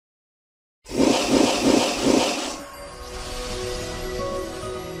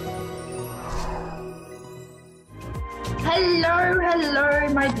Hello,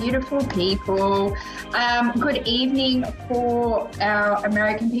 my beautiful people. Good evening for our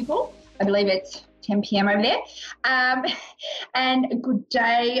American people. I believe it's 10 p.m. over there. Um, and good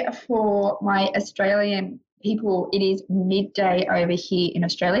day for my Australian people. It is midday over here in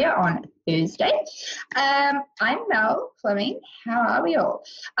Australia on Thursday. I'm Mel Fleming. How are we all?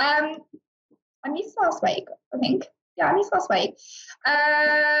 I missed last week, I think. Yeah, I missed last week.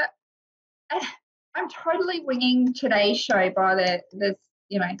 Uh, I'm totally winging today's show by the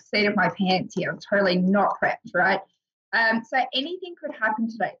seat of my pants here. I'm totally not prepped, right? So anything could happen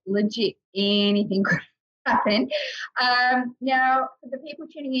today. Legit, anything could happen. Now, for the people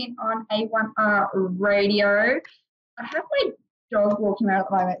tuning in on A1R radio, I have my dog walking around at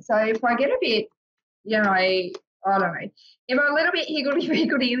the moment. So if I get a bit, I don't know, if I'm a little bit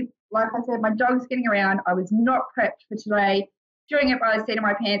higgledy-piggledy, like I said, my dog's getting around. I was not prepped for today, doing it by the seat of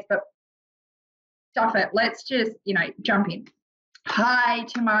my pants, but stuff it. Let's just, jump in. Hi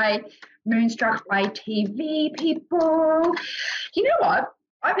to my Moonstruck by TV people. You know what?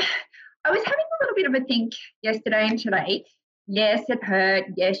 I was having a little bit of a think yesterday and today. Yes, it hurt.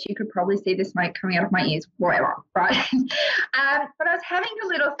 Yes, you could probably see the smoke coming out of my ears, whatever, right? But I was having a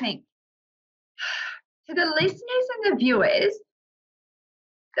little think. To the listeners and the viewers,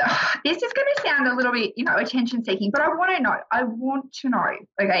 this is going to sound a little bit, attention seeking, but I want to know,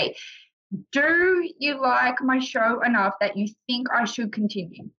 okay, do you like my show enough that you think I should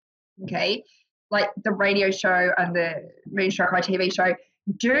continue? Okay, like the radio show and the Moonstruck by TV show.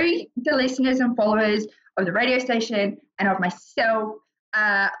 Do the listeners and followers of the radio station and of myself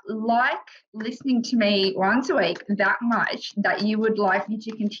like listening to me once a week that much that you would like me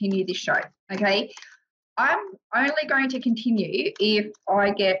to continue this show? Okay, I'm only going to continue if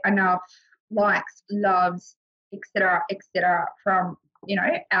I get enough likes, loves, etc., from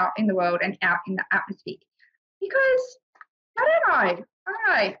out in the world and out in the atmosphere. Because I don't know.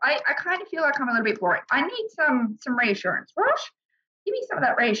 I kind of feel like I'm a little bit boring. I need some reassurance. Rosh, give me some of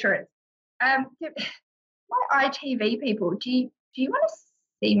that reassurance. My ITV people, do you want to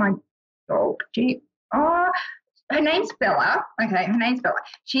see my dog? Her name's Bella. Okay, her name's Bella.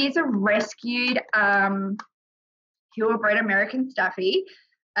 She's a rescued purebred American Staffy.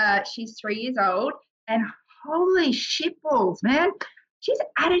 She's 3 years old, and holy shitballs, man. She's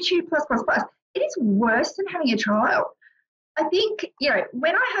attitude plus. It is worse than having a child. I think,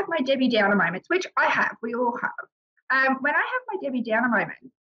 when I have my Debbie Downer moments, which I have, we all have, when I have my Debbie Downer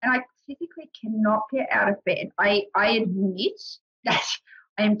moments and I physically cannot get out of bed, I admit that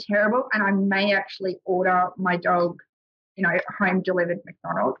I am terrible and I may actually order my dog, home delivered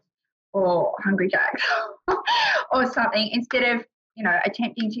McDonald's or Hungry Jack's or something instead of,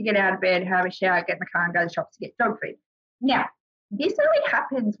 attempting to get out of bed, have a shower, get in the car and go to the shops to get dog food. Now, this only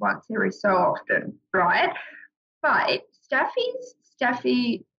happens once every so often, right? But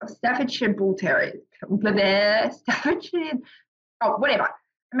Staffordshire Bull Terriers, Staffordshire, whatever,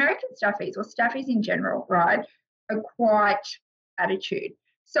 American Staffies or Staffies in general, right, are quite attitude.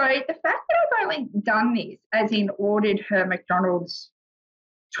 So the fact that I've only done this, as in ordered her McDonald's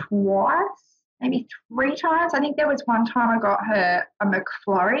twice, maybe 3 times. I think there was one time I got her a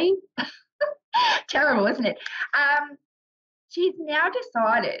McFlurry. Terrible, isn't it? She's now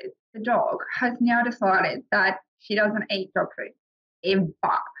decided, the dog has now decided that she doesn't eat dog food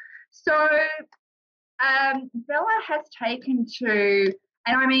ever. So Bella has taken to,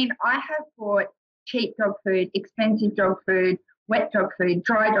 and I mean, I have bought cheap dog food, expensive dog food, wet dog food,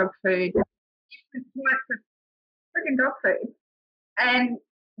 dry dog food, different types of freaking dog food. And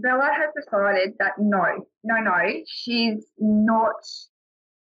Bella has decided that no, she's not.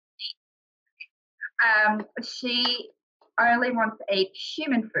 She only wants to eat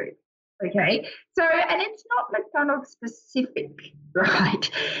human food. Okay, so, and it's not McDonald's specific, right?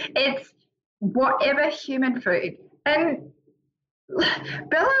 It's whatever human food. And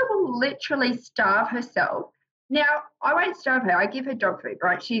Bella will literally starve herself. Now, I won't starve her. I give her dog food,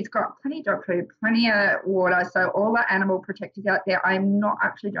 right? She's got plenty of dog food, plenty of water. So all the animal protectors out there, I'm not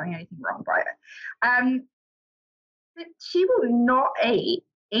actually doing anything wrong by her. But she will not eat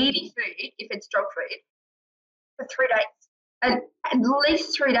any food, if it's dog food, for 3 days, at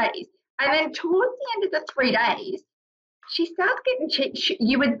least 3 days. And then towards the end of the 3 days, she starts getting cheap.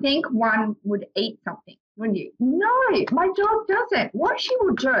 You would think one would eat something, wouldn't you? No, my dog doesn't. What she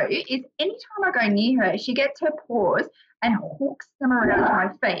will do is anytime I go near her, she gets her paws and hooks them around my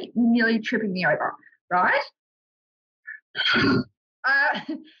feet, nearly tripping me over, right? Okay,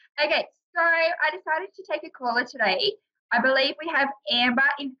 so I decided to take a caller today. I believe we have Amber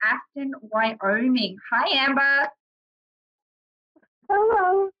in Afton, Wyoming. Hi, Amber.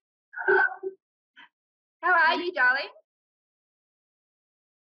 Hello. How are you, darling?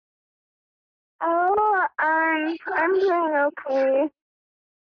 Oh, I'm doing okay.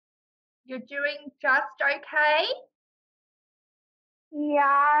 You're doing just okay?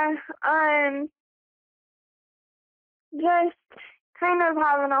 Yeah, just kind of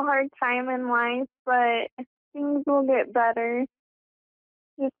having a hard time in life, but things will get better.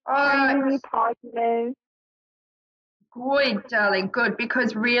 Just trying to Oh, be positive. good, darling, good.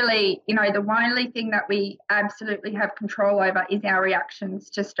 Because really, the only thing that we absolutely have control over is our reactions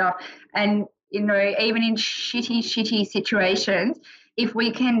to stuff. And, even in shitty situations, if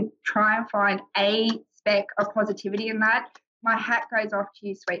we can try and find a speck of positivity in that, my hat goes off to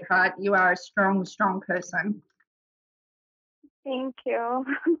you, sweetheart. You are a strong, strong person. Thank you.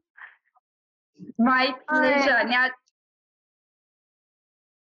 My pleasure. Now,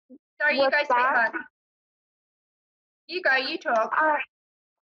 sorry, you What's go, that? sweetheart. You go, you talk.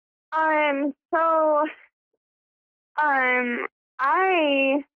 So,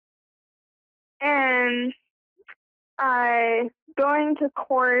 I am going to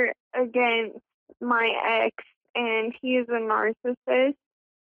court against my ex, and he's a narcissist.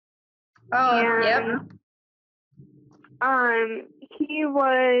 Oh, yep. He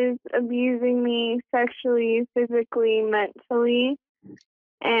was abusing me sexually, physically, mentally,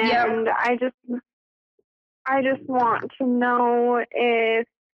 and Yep. I just want to know if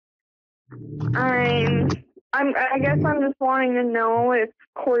I guess I'm just wanting to know if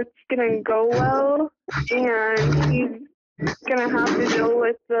court's gonna go well, and he's gonna have to deal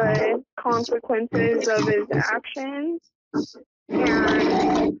with the consequences of his actions,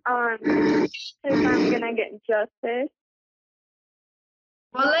 and if I'm gonna get justice.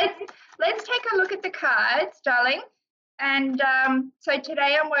 Well, let's take a look at the cards, darling. And so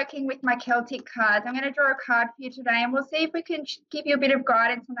today I'm working with my Celtic cards. I'm going to draw a card for you today, and we'll see if we can give you a bit of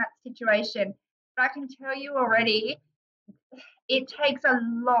guidance on that situation. But I can tell you already, it takes a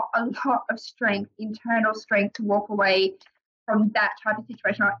lot of strength, internal strength, to walk away from that type of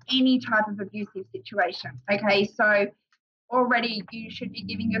situation or any type of abusive situation. Okay, so already you should be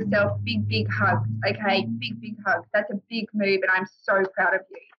giving yourself big hugs. Okay, big hugs. That's a big move, and I'm so proud of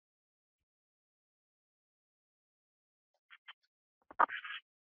you.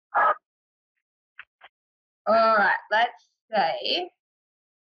 All right, let's see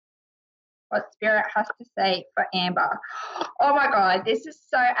what Spirit has to say for Amber. Oh my God, this is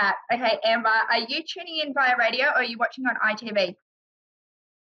so apt. Okay, Amber, are you tuning in via radio or are you watching on ITV?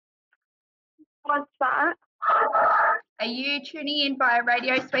 What's that? Are you tuning in via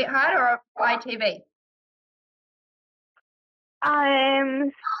radio, sweetheart, or ITV?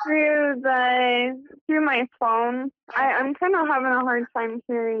 Through my phone. I'm kind of having a hard time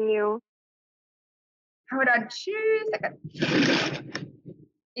hearing you. Hold on 2 seconds.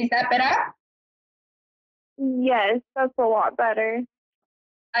 Is that better? Yes, that's a lot better.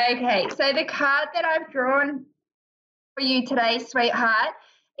 Okay, so the card that I've drawn for you today, sweetheart,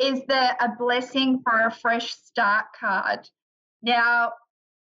 is a blessing for a fresh start card. Now,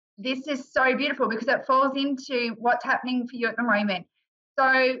 this is so beautiful because it falls into what's happening for you at the moment. So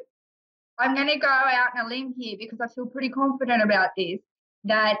I'm going to go out on a limb here because I feel pretty confident about this,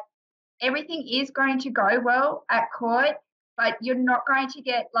 that everything is going to go well at court, but you're not going to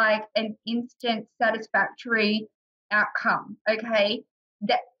get like an instant satisfactory outcome, okay?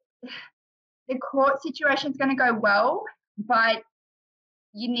 That the court situation is going to go well, but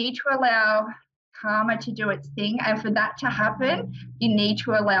you need to allow karma to do its thing. And for that to happen, you need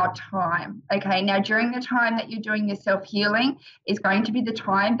to allow time. Okay. Now, during the time that you're doing your self healing is going to be the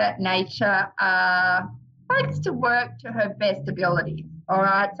time that nature likes to work to her best ability. All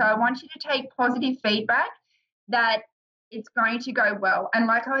right. So I want you to take positive feedback that it's going to go well. And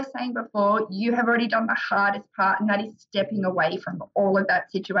like I was saying before, you have already done the hardest part, and that is stepping away from all of that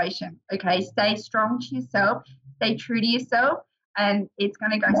situation. Okay. Stay strong to yourself, stay true to yourself, and it's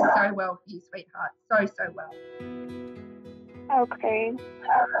going to go so well for you, sweetheart. So well. Okay.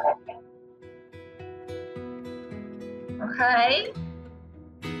 Okay?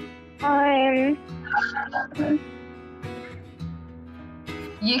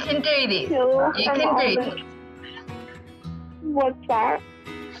 You can do this. You can do this. What's that?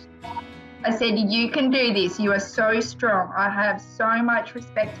 I said you can do this. You are so strong. I have so much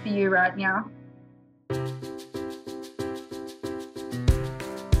respect for you right now.